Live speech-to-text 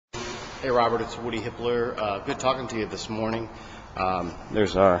Hey Robert, it's Woody Hippler. Good talking to you this morning.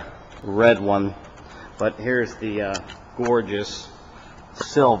 There's our red one, but here's the gorgeous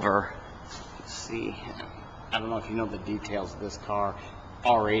silver. Let's see, I don't know if you know the details of this car.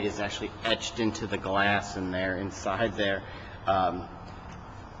 R8 is actually etched into the glass in there, inside there.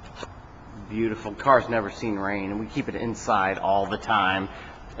 Beautiful. Car's never seen rain, and we keep it inside all the time,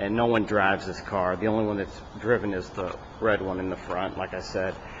 and no one drives this car. The only one that's driven is the red one in the front, like I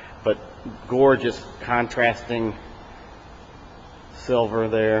said. But gorgeous contrasting silver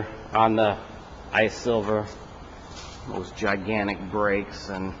there on the ice silver. Those gigantic brakes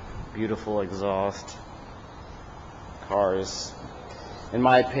and beautiful exhaust. Car is, in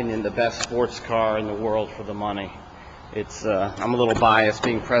my opinion, the best sports car in the world for the money. It's I'm a little biased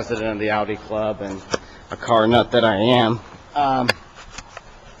being president of the Audi Club and a car nut that I am.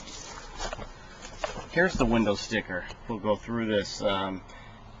 Here's the window sticker. We'll go through this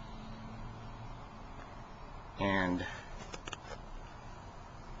and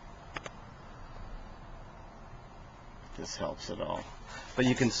this helps at all. But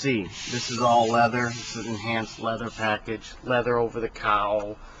you can see this is all leather. This is an enhanced leather package, leather over the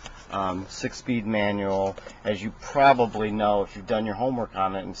cowl, 6-speed manual. As you probably know if you've done your homework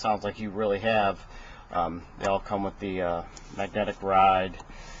on it, and it sounds like you really have, they all come with the magnetic ride,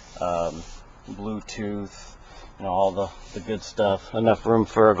 Bluetooth, you know, all the good stuff. Enough room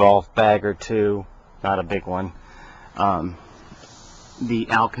for a golf bag or two, not a big one.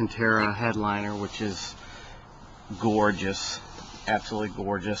 The Alcantara headliner, which is gorgeous, absolutely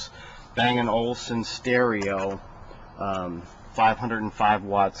gorgeous. Bang & Olufsen stereo, 505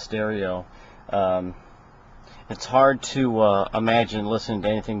 watt stereo. It's hard to imagine listening to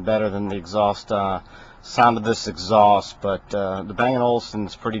anything better than the exhaust sound of this exhaust, but the Bang & Olufsen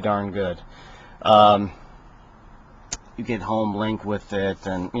is pretty darn good. You get home link with it,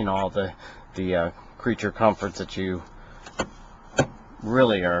 and you know, all the creature comforts that you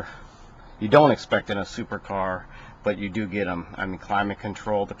really you don't expect in a supercar, but you do get them. I mean, climate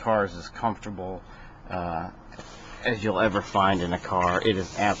control. The car is as comfortable as you'll ever find in a car. It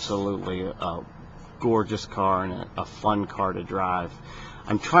is absolutely a gorgeous car and a fun car to drive.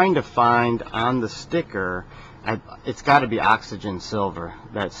 I'm trying to find on the sticker, it's got to be oxygen silver,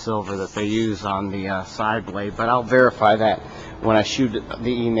 that silver that they use on the side blade, but I'll verify that when I shoot the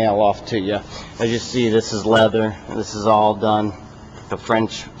email off to you. As you see, this is leather. This is all done the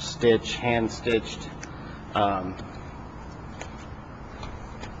French stitch, hand stitched.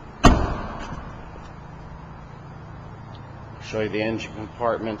 Show you the engine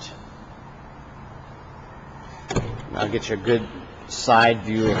compartment. I'll get you a good side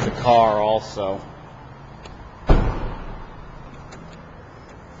view of the car also.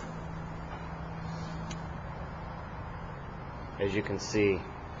 As you can see,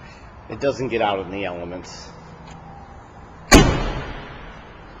 it doesn't get out in the elements.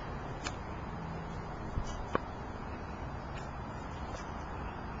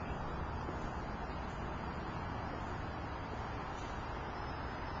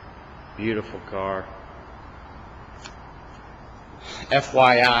 Beautiful car.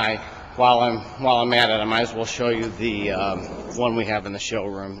 FYI, while I'm at it, I might as well show you the one we have in the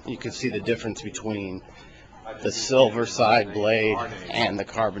showroom. You can see the difference between the silver side blade and the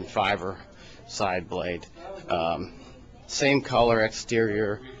carbon fiber side blade. Same color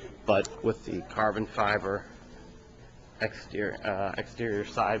exterior, but with the carbon fiber exterior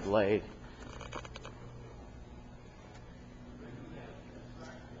side blade.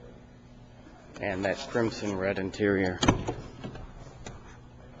 And that crimson red interior.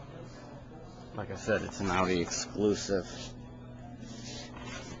 Like I said, it's an Audi exclusive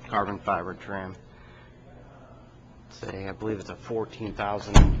carbon fiber trim. I believe it's a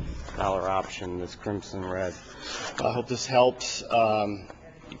 $14,000 option, this crimson red. I hope this helps.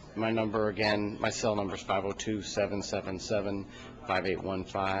 My number again, my cell number is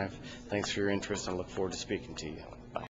 502-777-5815. Thanks for your interest. I look forward to speaking to you.